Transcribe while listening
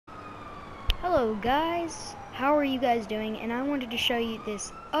Hello guys, how are you guys doing? And I wanted to show you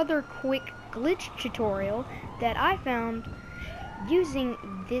this other quick glitch tutorial that I found using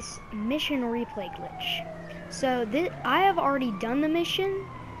this mission replay glitch. So I have already done the mission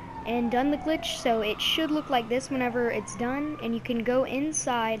and done the glitch, so it should look like this whenever it's done, and you can go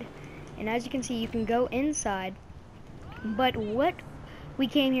inside, and as you can see you can go inside. But what we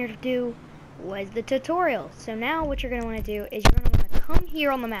came here to do was the tutorial. So now what you're going to want to do is you're going to want to come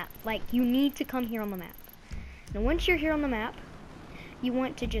here on the map. Like, you need to come here on the map. Now once you're here on the map, you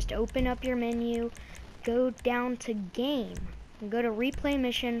want to just open up your menu, go down to game, and go to replay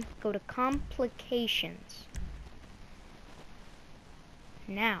mission, go to complications.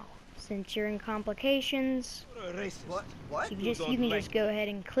 Now, since you're in complications, you can just go ahead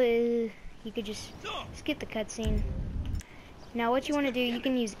and click. You could just skip the cutscene. Now what you want to do, you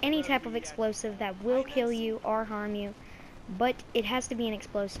can use any type of explosive that will kill you or harm you, but it has to be an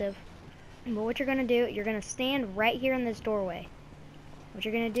explosive. But what you're going to do, you're going to stand right here in this doorway. What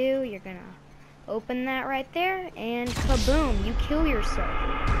you're going to do, you're going to open that right there, and kaboom, you kill yourself.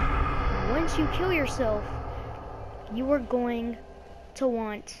 Once you kill yourself, you are going to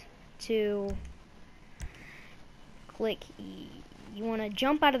want to click, you want to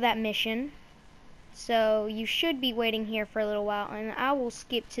jump out of that mission. So you should be waiting here for a little while, and I will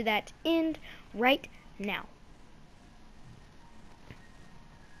skip to that end right now.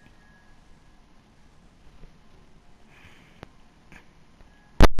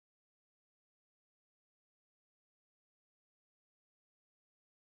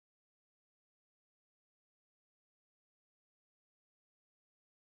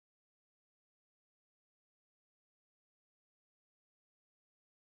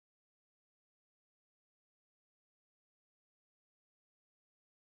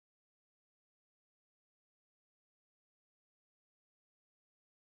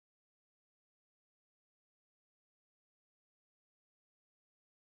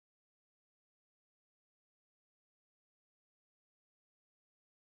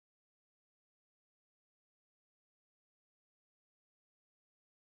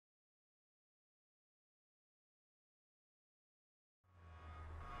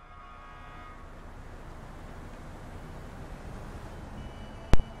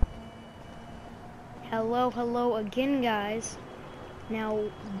 Hello again, guys. Now,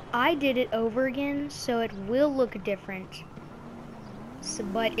 I did it over again, so it will look different.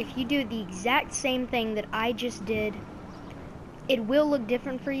 But if you do the exact same thing that I just did, it will look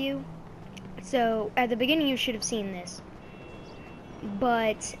different for you. So, at the beginning you should have seen this.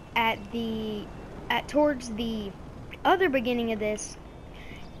 But towards the other beginning of this,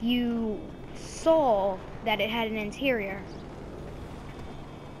 you saw that it had an interior.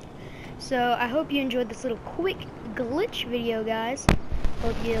 So I hope you enjoyed this little quick glitch video, guys.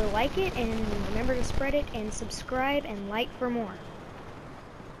 Hope you like it, and remember to spread it and subscribe and like for more.